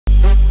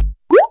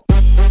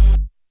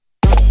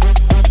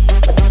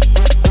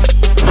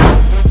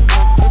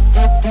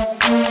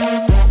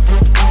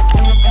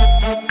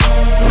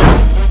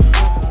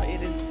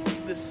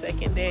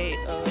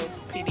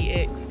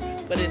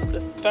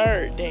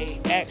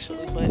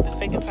actually, but the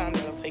second time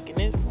that I'm taking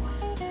this,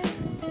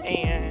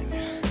 and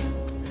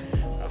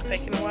I'm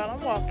taking it while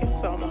I'm walking,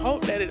 so I'm gonna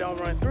hope that it don't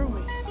run through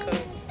me, because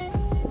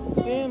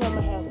then I'm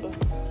gonna have to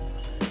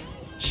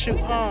shoot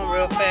home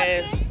real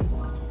fast.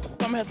 I'm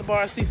gonna have to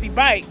borrow CC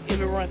bike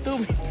if it run through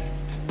me.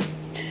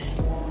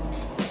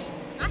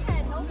 I'm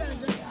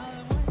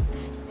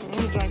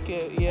gonna drink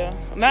it, yeah.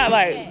 Not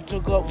like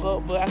to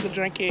go, but I could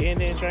drink it and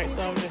then drink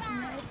something.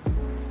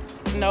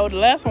 No, the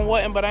last one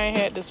wasn't, but I ain't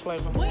had this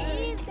flavor. What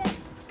is that?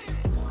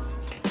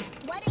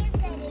 What is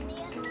that, India?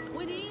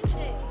 What is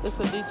that? It's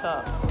a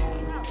Detox.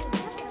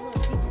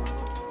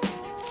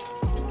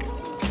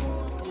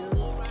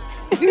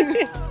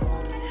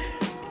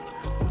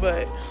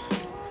 But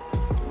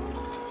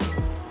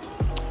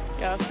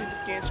y'all see the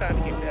skin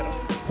trying to get better.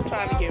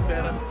 Trying to get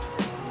better.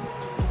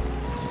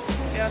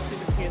 Y'all see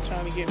the skin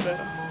trying to get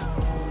better.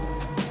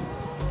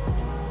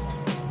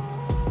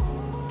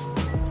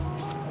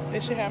 They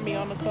should have me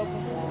on the cover.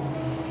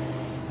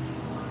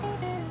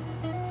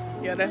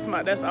 Yeah,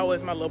 that's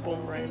always my little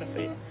boomerang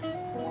effect. I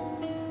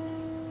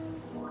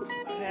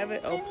have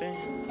it open.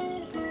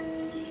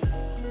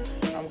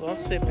 I'm gonna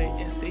sip it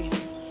and see.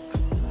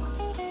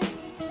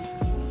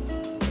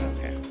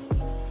 Okay.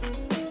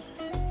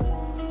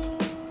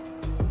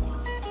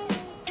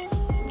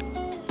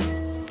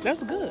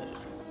 That's good.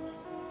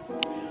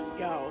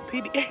 Y'all,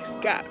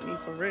 PDX got me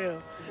for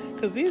real.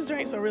 Cause these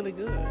drinks are really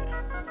good.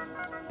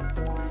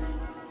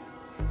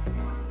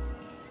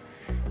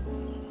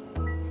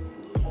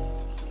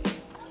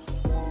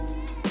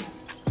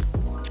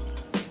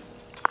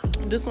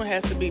 This one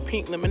has to be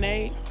pink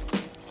lemonade,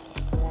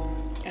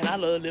 and I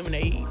love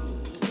lemonade,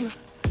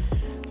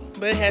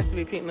 but it has to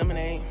be pink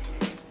lemonade,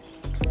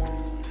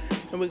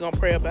 and we're gonna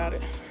pray about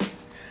it,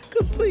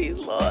 because please,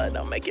 Lord,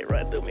 don't make it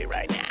run through me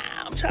right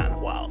now. I'm trying to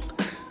walk.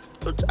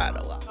 I'm trying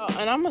to walk. Oh,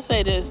 and I'm gonna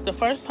say this, the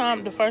first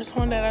one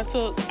that I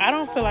took, I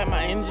don't feel like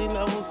my energy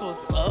levels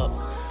was up.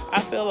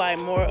 I feel like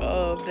more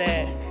of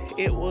that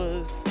it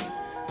was,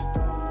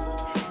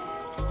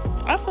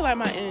 I feel like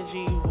my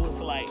energy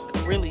was like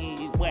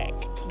really whack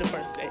the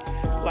first day.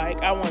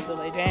 Like I wanted to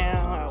lay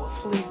down, I was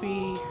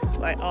sleepy,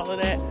 like all of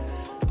that.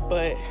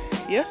 But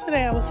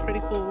yesterday I was pretty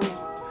cool.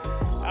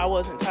 I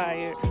wasn't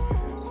tired.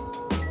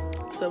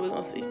 So we're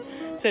gonna see.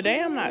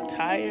 Today I'm not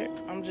tired.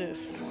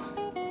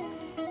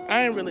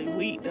 I ain't really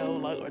weak though,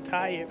 like, or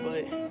tired,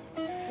 but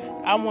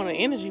I want an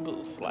energy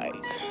boost. Like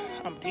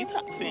I'm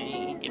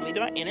detoxing, give me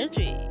my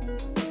energy.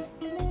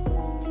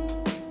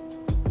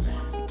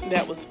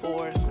 That was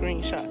for not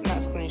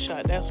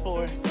screenshot, that's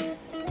for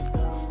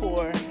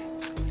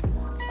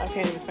I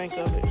can't even think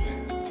of it.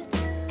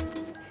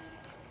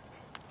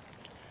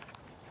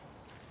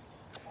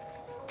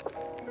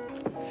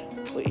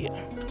 But yeah.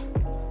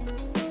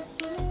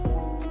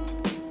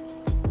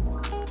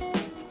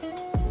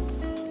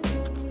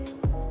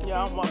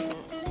 Yeah, I'm walking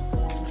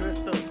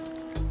dressed up.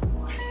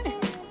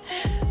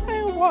 I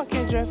am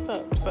walking dressed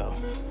up, so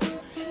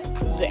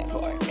that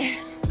part.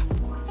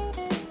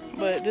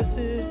 But this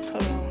is,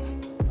 hold on.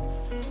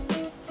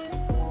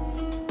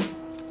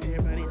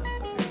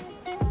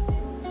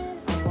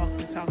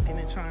 Talking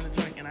and trying to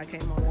drink, and I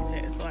can't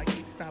multitask, so I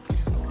keep stopping.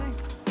 Okay,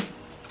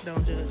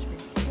 don't judge me.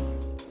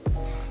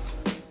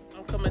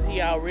 I'm coming to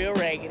y'all real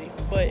raggedy,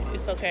 but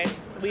it's okay.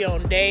 We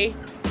on day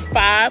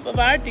 5 of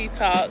our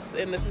detox,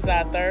 and this is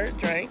our 3rd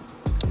drink.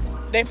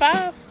 Day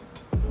 5?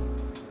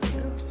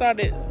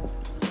 Started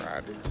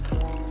Friday.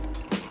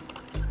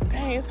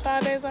 Dang, it's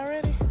 5 days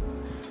already.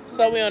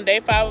 So we on day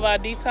 5 of our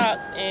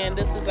detox, and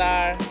this is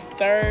our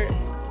 3rd.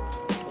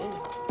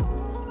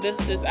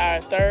 This is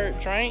our 3rd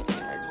drink.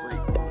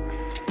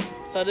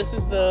 So this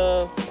is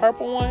the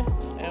purple one,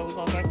 and we're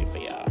gonna drink it for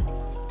y'all.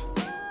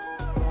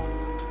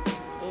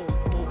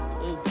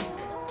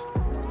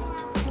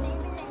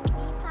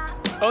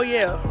 Oh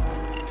yeah,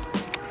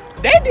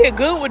 they did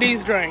good with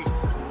these drinks.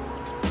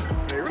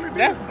 They really did.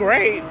 That's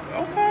great.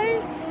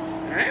 Okay.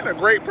 I ain't a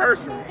great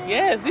person.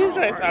 Yes, these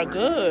drinks are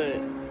good.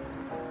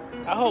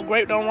 I hope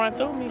grape don't run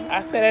through me.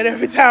 I say that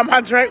every time I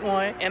drink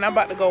one, and I'm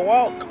about to go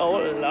walk. Oh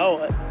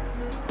Lord.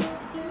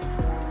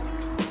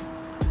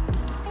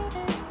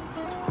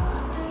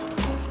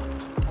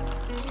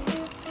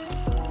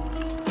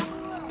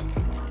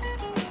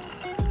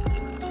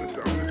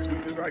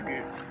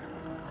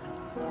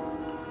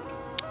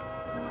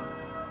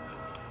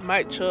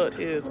 Mike chugged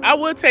his. I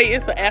would tell you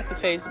it's an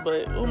aftertaste,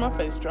 but ooh, my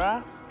face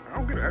dry. I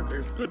don't get an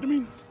aftertaste. It's good to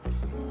me.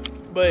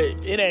 But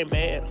it ain't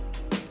bad.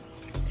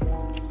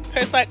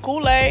 Tastes like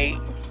Kool-Aid.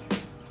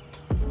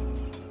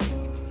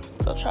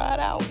 So try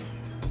it out.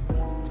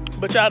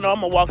 But y'all know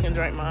I'm gonna walk and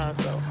drink mine,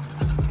 so.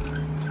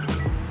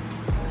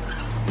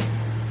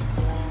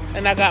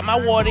 And I got my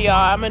water, y'all.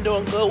 I've been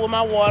doing good with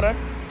my water.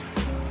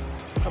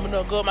 I've been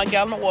doing good with my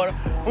gallon of water.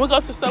 When we go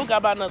to the store, we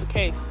gotta buy another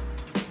case.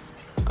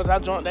 Cause I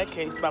drank that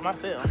case by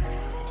myself.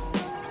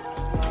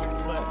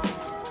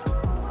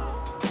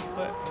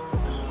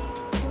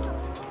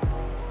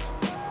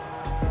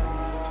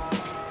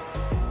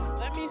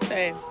 Let me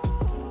say,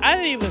 I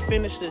didn't even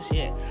finish this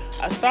yet.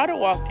 I started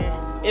walking,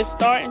 It's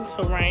starting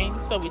to rain,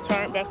 so we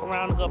turned back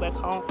around to go back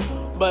home.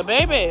 But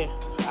baby,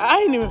 I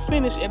ain't even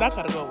finished and I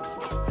gotta go.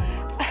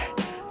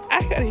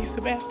 I gotta use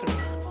the bathroom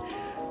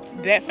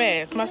that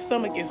fast. My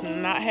stomach is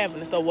not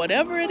having it. So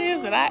whatever it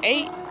is that I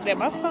ate, that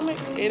my stomach,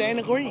 it ain't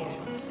agreeing.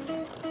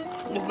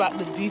 It's about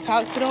to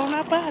detox it on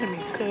up out of me,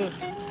 because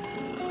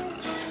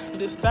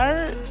this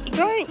third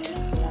drink,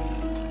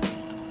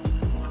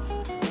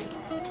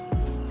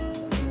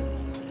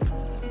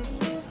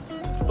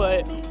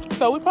 but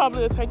so we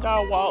probably will take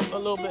our walk a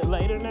little bit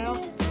later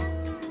now,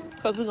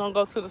 because we're gonna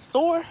go to the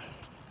store.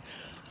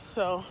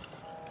 So,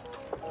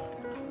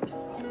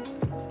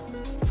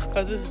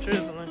 because it's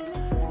drizzling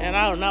and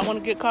I do not want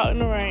to get caught in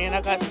the rain.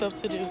 I got stuff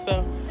to do,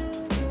 so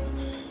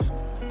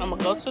I'm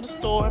gonna go to the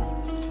store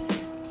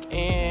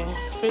and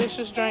finish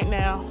this drink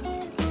now,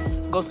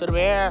 go to the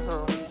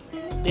bathroom,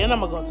 then I'm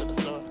gonna go to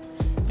the store,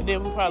 and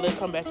then we'll probably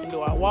come back and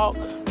do our walk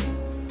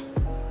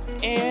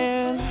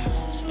and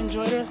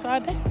enjoy the rest of our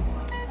day.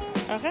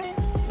 Okay,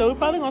 so we're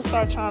probably gonna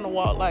start trying to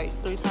walk like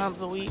 3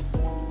 times a week.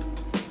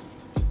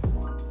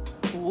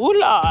 Ooh,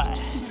 Lord.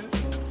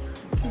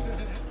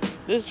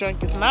 This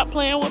drink is not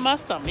playing with my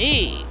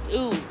stomach.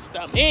 Ooh,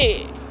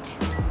 stomach.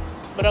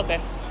 But okay.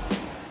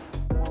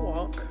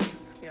 Walk.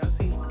 Y'all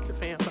see the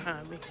fam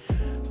behind me.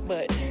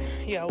 But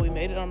yeah, we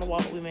made it on the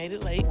walk. We made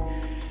it late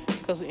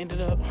because we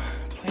ended up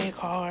playing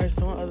cards,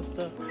 doing other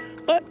stuff.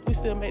 But we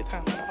still made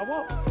time for our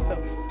walk. So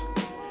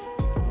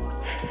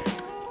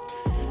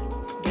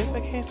guess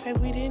I can't say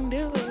we didn't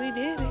do it. We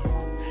did it.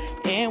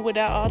 And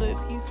without all the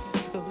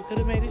excuses, because we could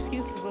have made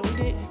excuses, but we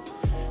didn't.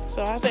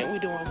 So I think we're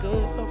doing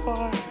good so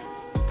far.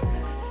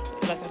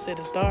 Like I said,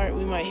 it's dark.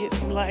 We might hit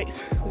some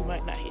lights. We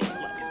might not hit the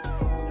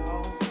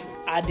lights.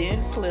 I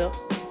didn't slip.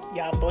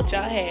 Y'all thought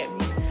y'all had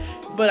me.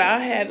 But I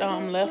had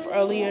left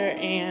earlier,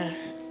 and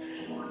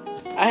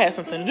I had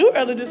something to do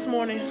early this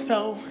morning,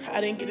 so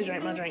I didn't get to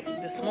drink my drink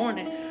this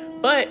morning.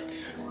 But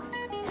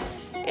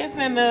it's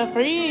in the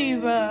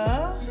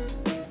freezer.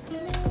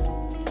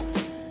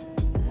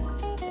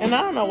 And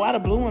I don't know why the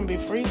blue one be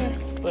freezing,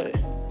 but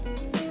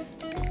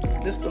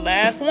this the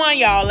last one,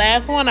 y'all.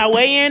 Last one. I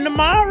weigh in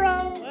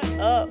tomorrow. What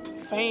up,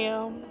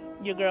 fam?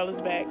 Your girl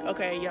is back.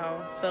 Okay,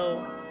 y'all.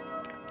 So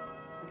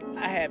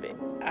I have it.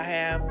 I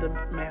have the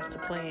master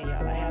plan,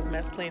 y'all. I have the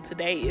master plan.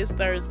 Today is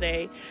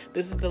Thursday.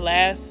 This is the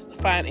last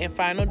and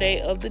final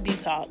day of the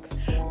detox.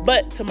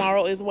 But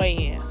tomorrow is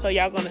weigh-in. So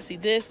y'all gonna see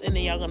this, and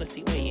then y'all gonna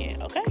see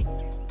weigh-in. Okay?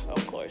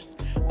 Of course.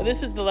 But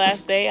this is the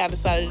last day. I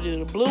decided to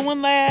do the blue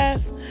one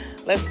last.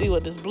 Let's see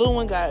what this blue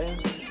one got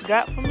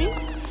for me.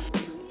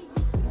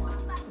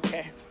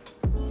 Okay.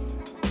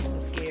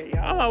 I'm scared,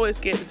 y'all. I'm always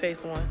scared to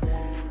taste one.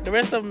 The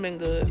rest of them been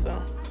good,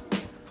 so.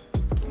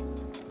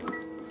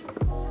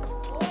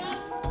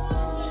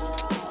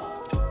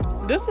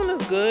 This one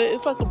is good.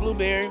 It's like a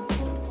blueberry.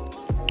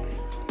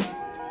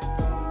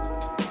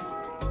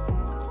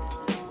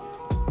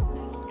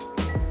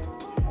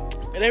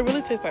 And they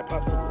really taste like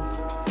popsicles.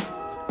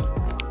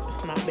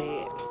 It's not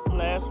bad.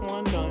 Last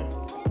one done.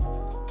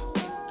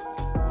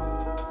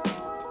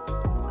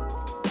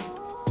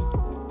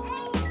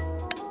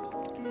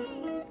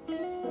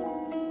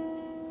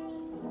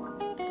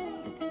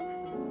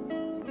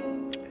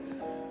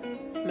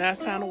 Now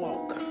it's time to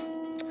walk.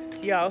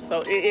 Y'all,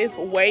 so it is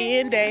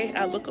weigh-in day.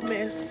 I look a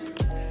mess,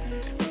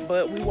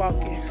 but we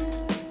walking.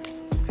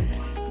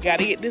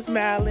 Gotta get this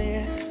mile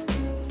in.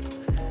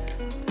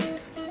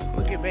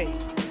 Look at me.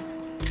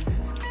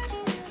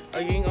 Oh,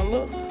 you ain't gonna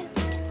look?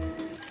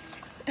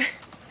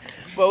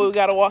 But we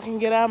gotta walk and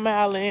get our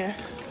mile in.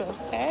 So,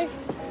 hey.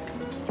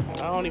 I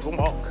don't even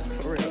walk,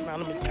 for real. Now,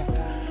 let me stop.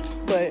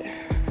 But,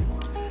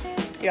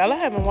 y'all, I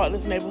haven't walked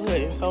this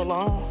neighborhood in so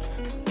long.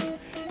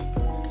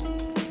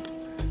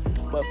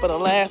 But for the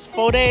last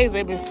 4 days,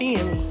 they've been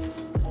seeing me.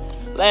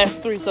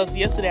 Last 3, because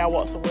yesterday I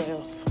walked somewhere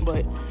else.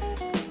 But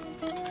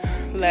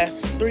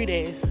last 3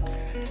 days,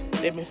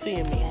 they've been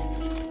seeing me.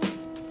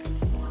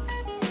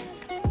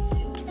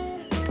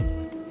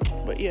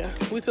 But yeah,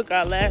 we took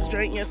our last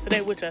drink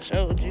yesterday, which I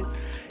showed you.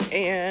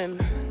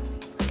 And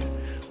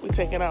we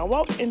taking our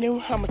walk, and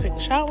then I'm going to take a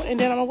shower, and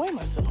then I'm going to weigh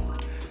myself.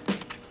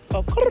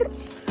 Okay.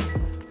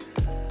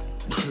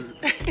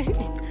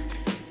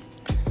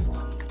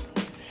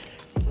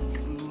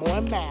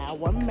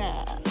 1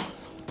 mile.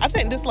 I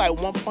think this is like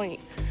 1.3,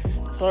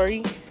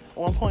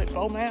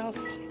 1.4 miles,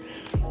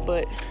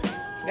 but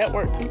that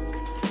worked too.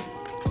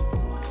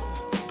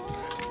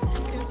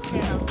 His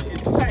calf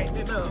is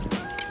tightening up,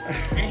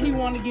 and he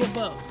want to give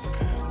up,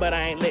 but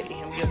I ain't letting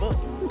him give up.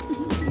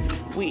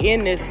 We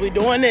in this. We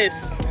doing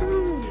this.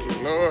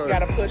 Lord.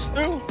 Gotta push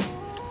through.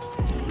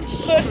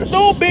 Push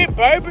through, big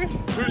baby.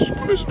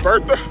 Push,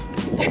 Bertha.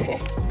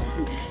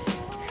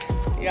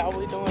 Y'all,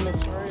 we doing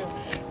this for real.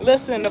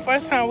 Listen, the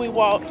first time we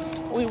walked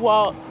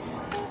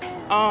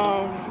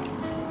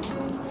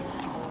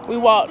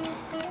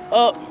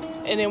up,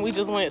 and then we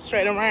just went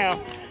straight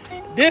around.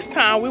 This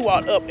time we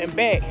walked up and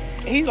back.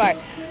 And he's like,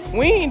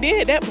 we ain't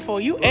did that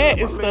before. You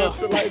adding stuff.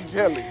 Feel like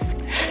jelly.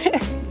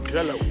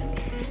 Jello.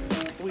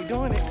 We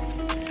doing it.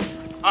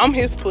 I'm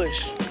his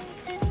push.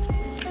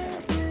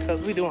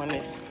 because we doing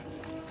this.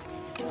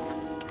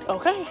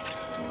 Okay.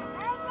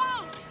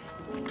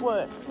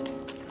 What?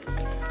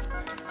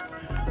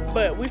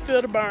 But we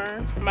feel the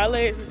burn. My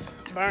legs is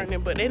burning,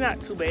 but they're not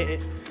too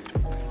bad.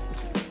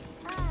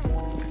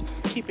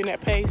 Keeping that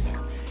pace.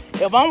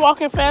 If I'm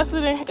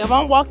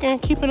walking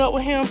keeping up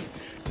with him,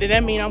 then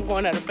that means I'm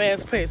going at a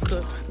fast pace,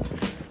 because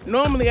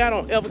normally I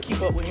don't ever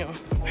keep up with him.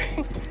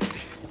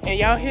 And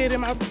y'all hear it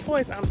in my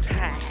voice, I'm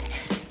tired.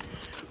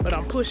 But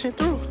I'm pushing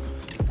through.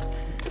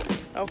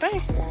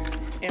 Okay?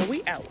 And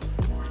we out.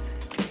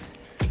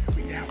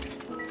 We out.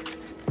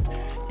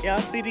 Y'all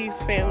see these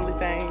family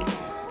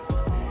things.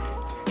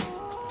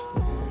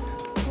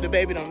 The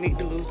baby don't need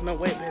to lose no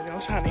weight, baby.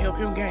 I'm trying to help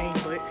him gain,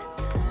 but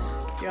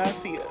y'all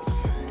see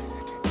us.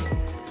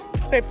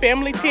 Say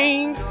family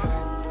teams.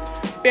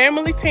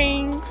 Family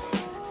teams.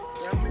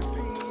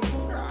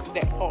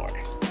 That part.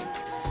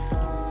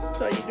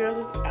 So your girl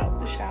is out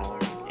the shower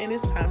and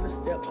it's time to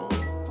step on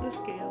the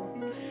scale.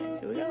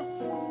 Here we go.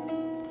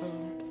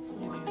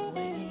 It is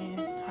weigh-in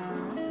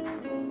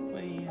time.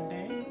 Weigh-in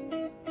day.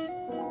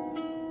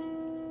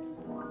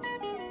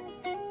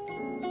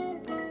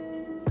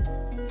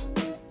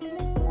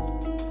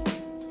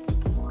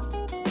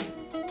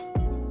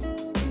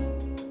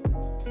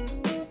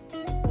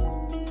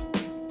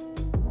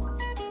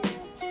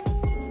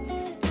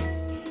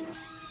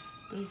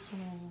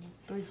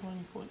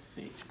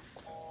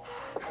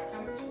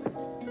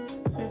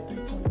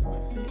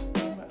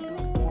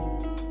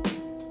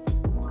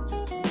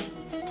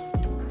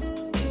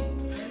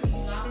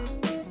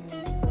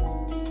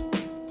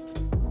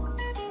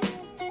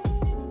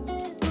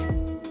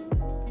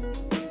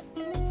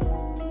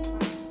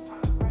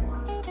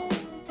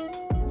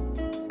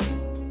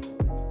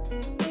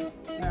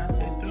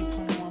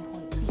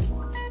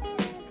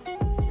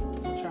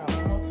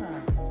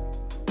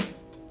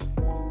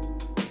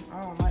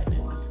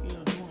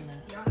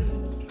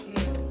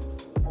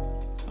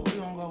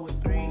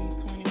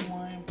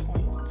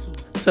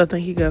 So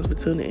thank you guys for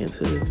tuning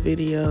into this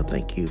video.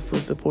 Thank you for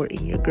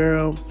supporting your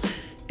girl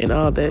and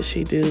all that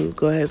she do.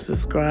 Go ahead and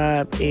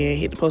subscribe and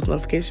hit the post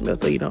notification bell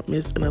so you don't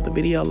miss another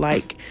video.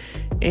 Like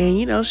and,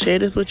 you know, share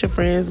this with your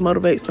friends.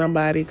 Motivate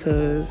somebody,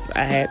 because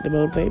I had to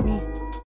motivate me.